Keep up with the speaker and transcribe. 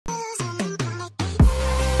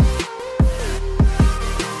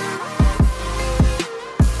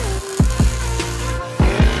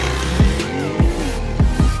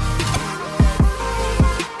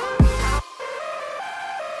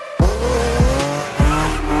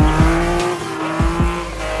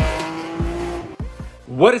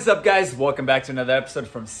What is up, guys? Welcome back to another episode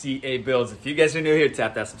from CA Buildz. If you guys are new here,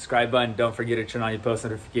 tap that subscribe button. Don't forget to turn on your post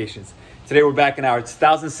notifications. Today we're back in our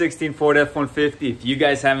 2016 Ford F150. If you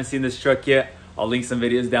guys haven't seen this truck yet, I'll link some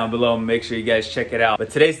videos down below and make sure you guys check it out.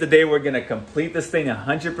 But today's the day we're gonna complete this thing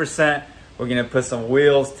 100%. We're gonna put some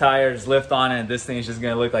wheels, tires, lift on it, and this thing is just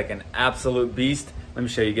gonna look like an absolute beast. Let me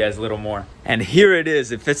show you guys a little more. And here it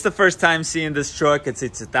is. If it's the first time seeing this truck, it's a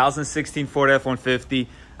 2016 Ford F150.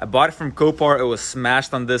 I bought it from Copart. It was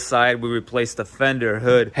smashed on this side. We replaced the fender,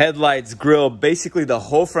 hood, headlights, grill, basically the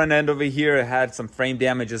whole front end over here. It had some frame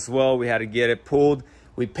damage as well. We had to get it pulled.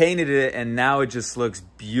 We painted it and now it just looks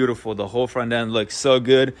beautiful. The whole front end looks so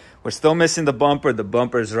good. We're still missing the bumper. The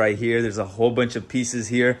bumper's right here. There's a whole bunch of pieces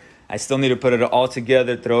here. I still need to put it all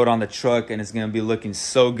together, throw it on the truck, and it's gonna be looking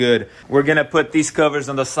so good. We're gonna put these covers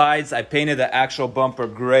on the sides. I painted the actual bumper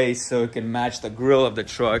gray so it can match the grill of the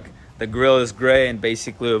truck. The grill is gray, and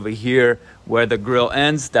basically over here where the grill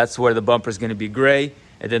ends, that's where the bumper is gonna be gray.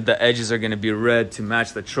 And then the edges are gonna be red to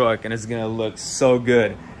match the truck, and it's gonna look so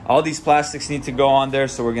good. All these plastics need to go on there,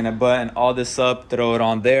 so we're gonna button all this up, throw it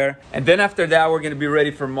on there. And then after that, we're gonna be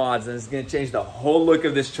ready for mods, and it's gonna change the whole look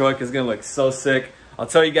of this truck. It's gonna look so sick. I'll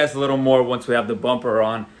tell you guys a little more once we have the bumper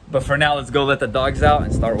on. But for now, let's go let the dogs out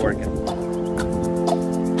and start working.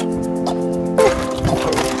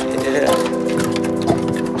 Yeah.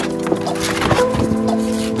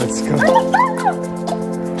 Let's go.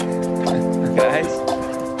 Guys,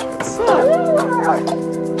 what's up?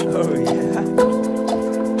 Oh yeah.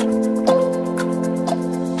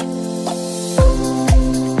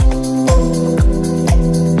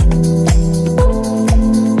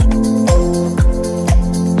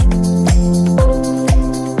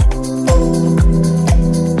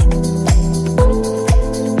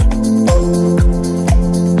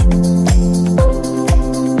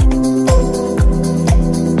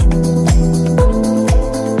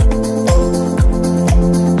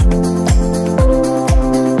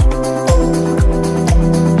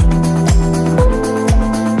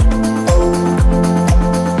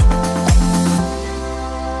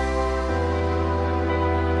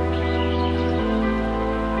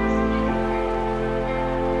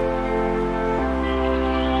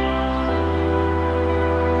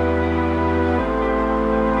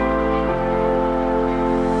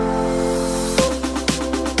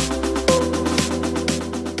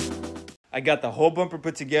 I got the whole bumper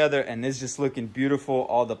put together and it's just looking beautiful.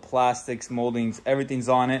 All the plastics, moldings, everything's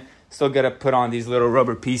on it. Still gotta put on these little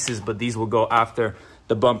rubber pieces, but these will go after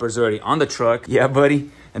the bumper's already on the truck. Yeah, buddy.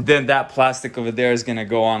 And then that plastic over there is gonna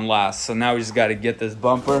go on last. So now we just gotta get this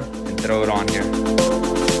bumper and throw it on here.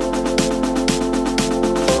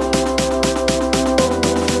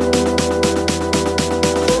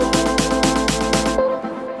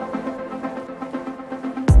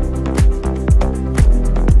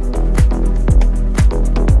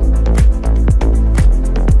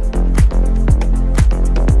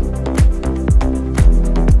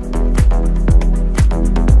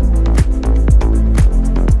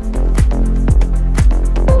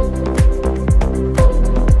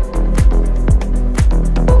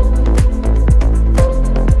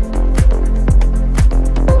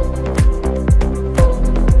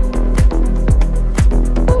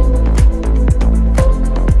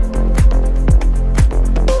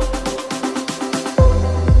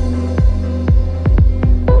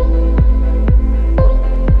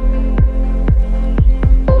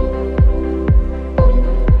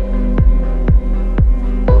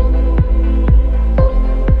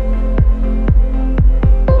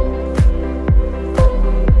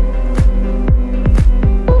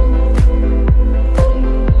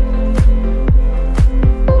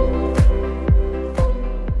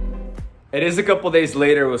 It is a couple days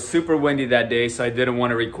later. It was super windy that day, so I didn't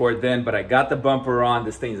want to record then, but I got the bumper on.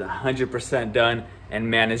 This thing's 100% done, and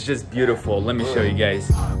man, it's just beautiful. Let me show you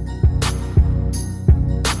guys.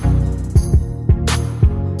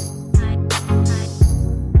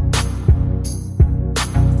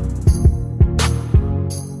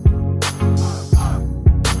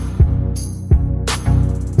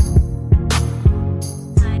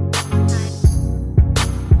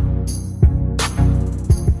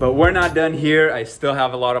 But we're not done here. I still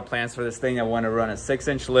have a lot of plans for this thing. I want to run a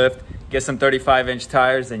 6-inch lift, get some 35-inch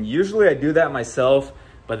tires, and usually I do that myself,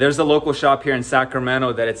 but there's a local shop here in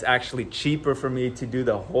Sacramento that it's actually cheaper for me to do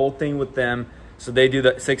the whole thing with them. So they do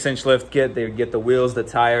the 6-inch lift kit, they get the wheels, the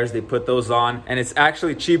tires, they put those on, and it's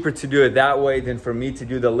actually cheaper to do it that way than for me to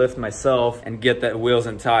do the lift myself and get the wheels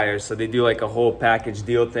and tires. So they do like a whole package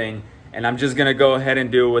deal thing. and I'm just gonna go ahead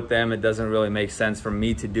and do it with them. It doesn't really make sense for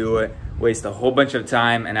me to do it, waste a whole bunch of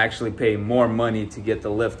time and actually pay more money to get the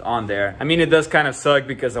lift on there. I mean, it does kind of suck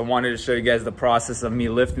because I wanted to show you guys the process of me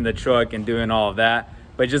lifting the truck and doing all of that,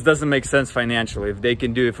 but it just doesn't make sense financially. If they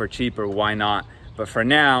can do it for cheaper, why not? But for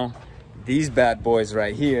now, these bad boys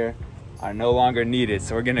right here are no longer needed,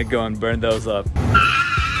 so we're gonna go and burn those up.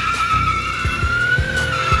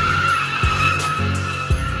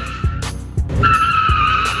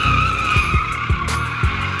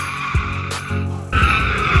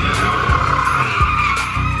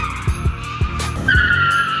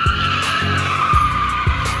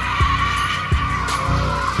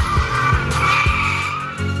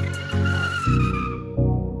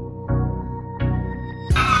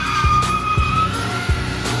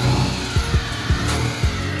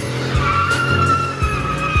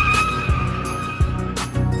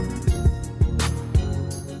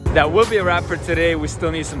 That will be a wrap for today. We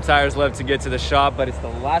still need some tires left to get to the shop, but it's the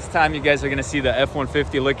last time you guys are gonna see the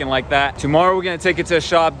F-150 looking like that. Tomorrow we're gonna take it to the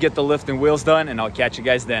shop, get the lift and wheels done, and I'll catch you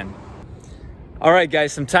guys then. All right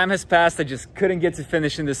guys, some time has passed. I just couldn't get to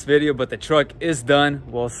finishing this video, but the truck is done.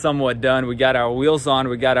 Well, somewhat done. We got our wheels on,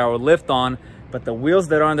 we got our lift on, but the wheels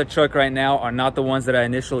that are on the truck right now are not the ones that I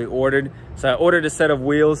initially ordered. So I ordered a set of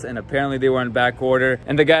wheels and apparently they were in back order.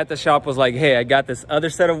 And the guy at the shop was like, hey, I got this other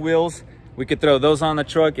set of wheels. We could throw those on the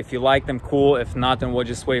truck. If you like them, cool. If not, then we'll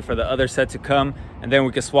just wait for the other set to come and then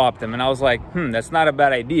we could swap them. And I was like, that's not a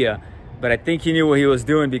bad idea. But I think he knew what he was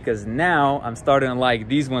doing because now I'm starting to like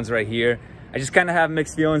these ones right here. I just kind of have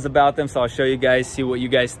mixed feelings about them. So I'll show you guys, see what you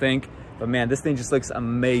guys think. But man, this thing just looks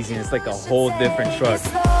amazing. It's like a whole different truck.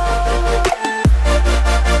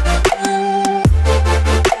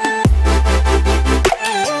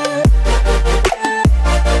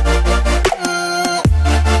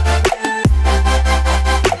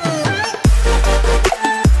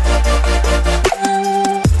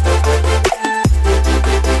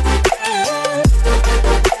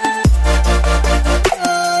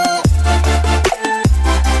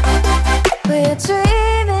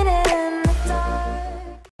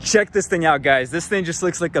 Check this thing out, guys. This thing just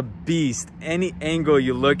looks like a beast. Any angle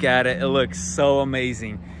you look at it, it looks so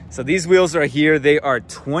amazing. So these wheels are here. They are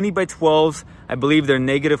 20 by 12s. I believe they're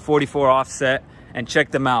 -44 offset. And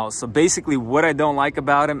check them out. So basically what I don't like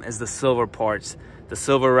about them is the silver parts. The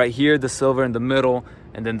silver right here, the silver in the middle,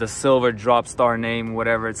 and then the silver drop star name,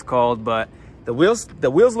 whatever it's called. But the wheels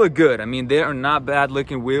look good. I mean, they are not bad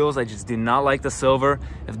looking wheels. I just do not like the silver.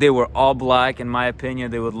 If they were all black, in my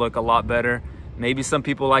opinion, they would look a lot better. Maybe some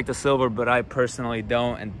people like the silver, but I personally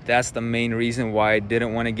don't, and that's the main reason why I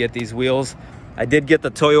didn't want to get these wheels. I did get the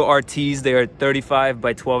Toyo RTs. They are 35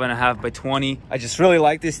 by 12.5 by 20. I just really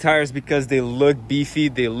like these tires because they look beefy,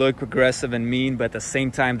 they look aggressive and mean, but at the same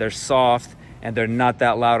time they're soft and they're not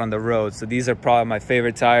that loud on the road. So these are probably my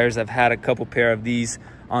favorite tires. I've had a couple pair of these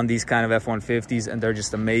on these kind of F-150s and they're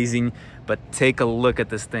just amazing. But take a look at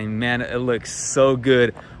this thing, man. It looks so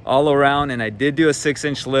good all around. And I did do a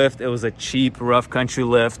 6-inch lift. It was a cheap rough country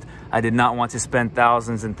lift. I did not want to spend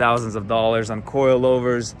thousands and thousands of dollars on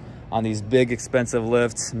coilovers, on these big expensive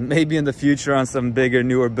lifts. Maybe in the future on some bigger,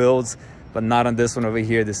 newer builds, but not on this one over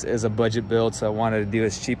here. This is a budget build, so I wanted to do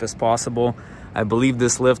as cheap as possible. I believe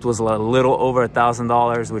this lift was a little over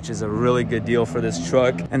 $1,000, which is a really good deal for this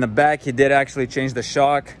truck. In the back, he did actually change the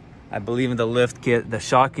shock. I believe in the lift kit, the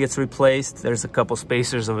shock gets replaced. There's a couple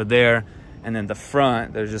spacers over there. And then the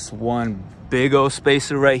front, there's just one big old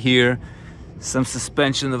spacer right here. Some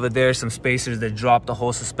suspension over there, some spacers that drop the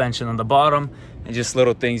whole suspension on the bottom, and just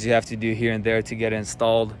little things you have to do here and there to get it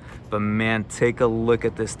installed. But man, take a look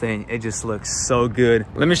at this thing. It just looks so good.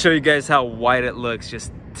 Let me show you guys how white it looks.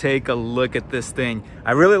 Just take a look at this thing.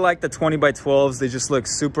 I really like the 20 by 12s. They just look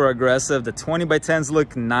super aggressive. The 20 by 10s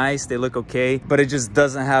look nice. They look okay, but it just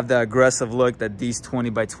doesn't have the aggressive look that these 20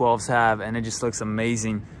 by 12s have, and it just looks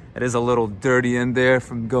amazing. It is a little dirty in there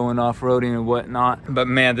from going off-roading and whatnot. But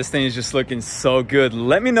man, this thing is just looking so good.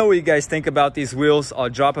 Let me know what you guys think about these wheels. I'll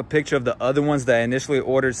drop a picture of the other ones that I initially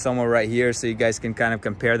ordered somewhere right here so you guys can kind of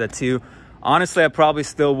compare the two. Honestly, I probably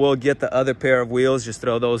still will get the other pair of wheels, just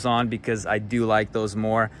throw those on because I do like those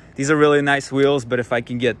more. These are really nice wheels, but if I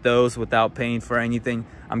can get those without paying for anything,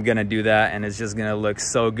 I'm gonna do that, and it's just gonna look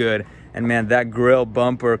so good. And man, that grill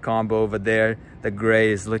bumper combo over there, the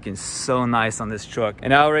gray, is looking so nice on this truck.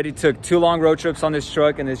 And I already took 2 long road trips on this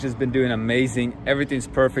truck and it's just been doing amazing. Everything's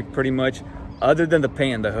perfect pretty much, other than the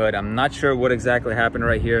paint in the hood. I'm not sure what exactly happened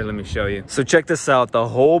right here. Let me show you. So check this out. The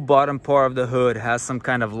whole bottom part of the hood has some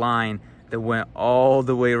kind of line that went all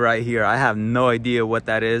the way right here. I have no idea what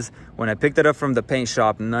that is. When I picked it up from the paint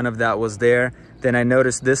shop, none of that was there. Then I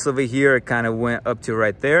noticed this over here, it kind of went up to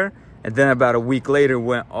right there. And then about a week later,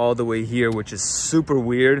 went all the way here, which is super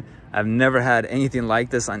weird. I've never had anything like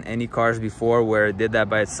this on any cars before where it did that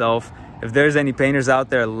by itself. If there's any painters out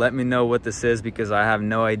there, let me know what this is because I have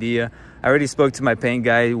no idea. I already spoke to my paint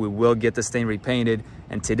guy. We will get this thing repainted.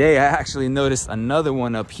 And today I actually noticed another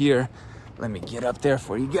one up here. Let me get up there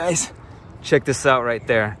for you guys. Check this out right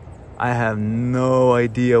there. I have no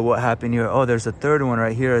idea what happened here. Oh, there's a third one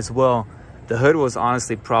right here as well. The hood was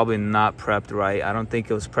honestly probably not prepped right. I don't think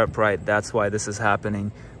it was prepped right. That's why this is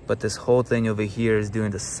happening. But this whole thing over here is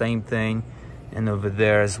doing the same thing, and over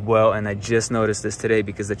there as well. And I just noticed this today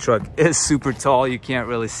because the truck is super tall. You can't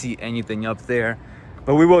really see anything up there.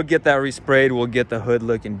 But we will get that resprayed. We'll get the hood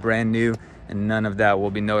looking brand new, and none of that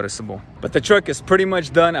will be noticeable. But the truck is pretty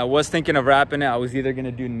much done. I was thinking of wrapping it. I was either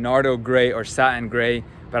gonna do Nardo gray or satin gray,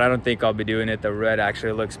 but I don't think I'll be doing it. The red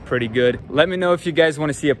actually looks pretty good. Let me know if you guys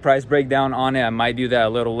wanna see a price breakdown on it. I might do that a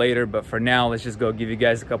little later, but for now, let's just go give you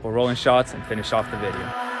guys a couple rolling shots and finish off the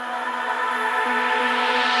video.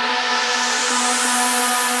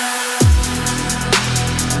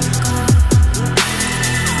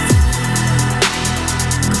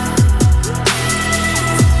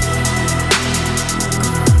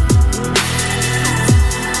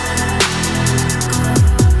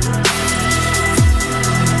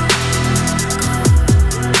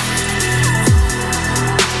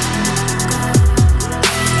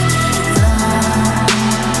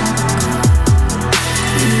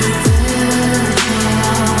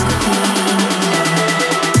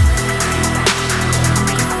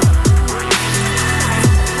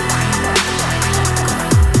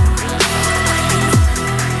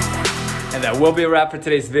 That will be a wrap for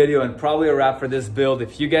today's video and probably a wrap for this build.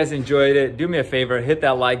 If you guys enjoyed it, do me a favor, hit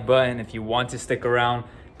that like button. If you want to stick around,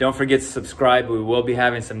 don't forget to subscribe. We will be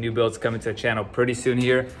having some new builds coming to the channel pretty soon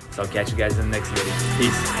here. So I'll catch you guys in the next video.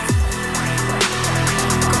 Peace.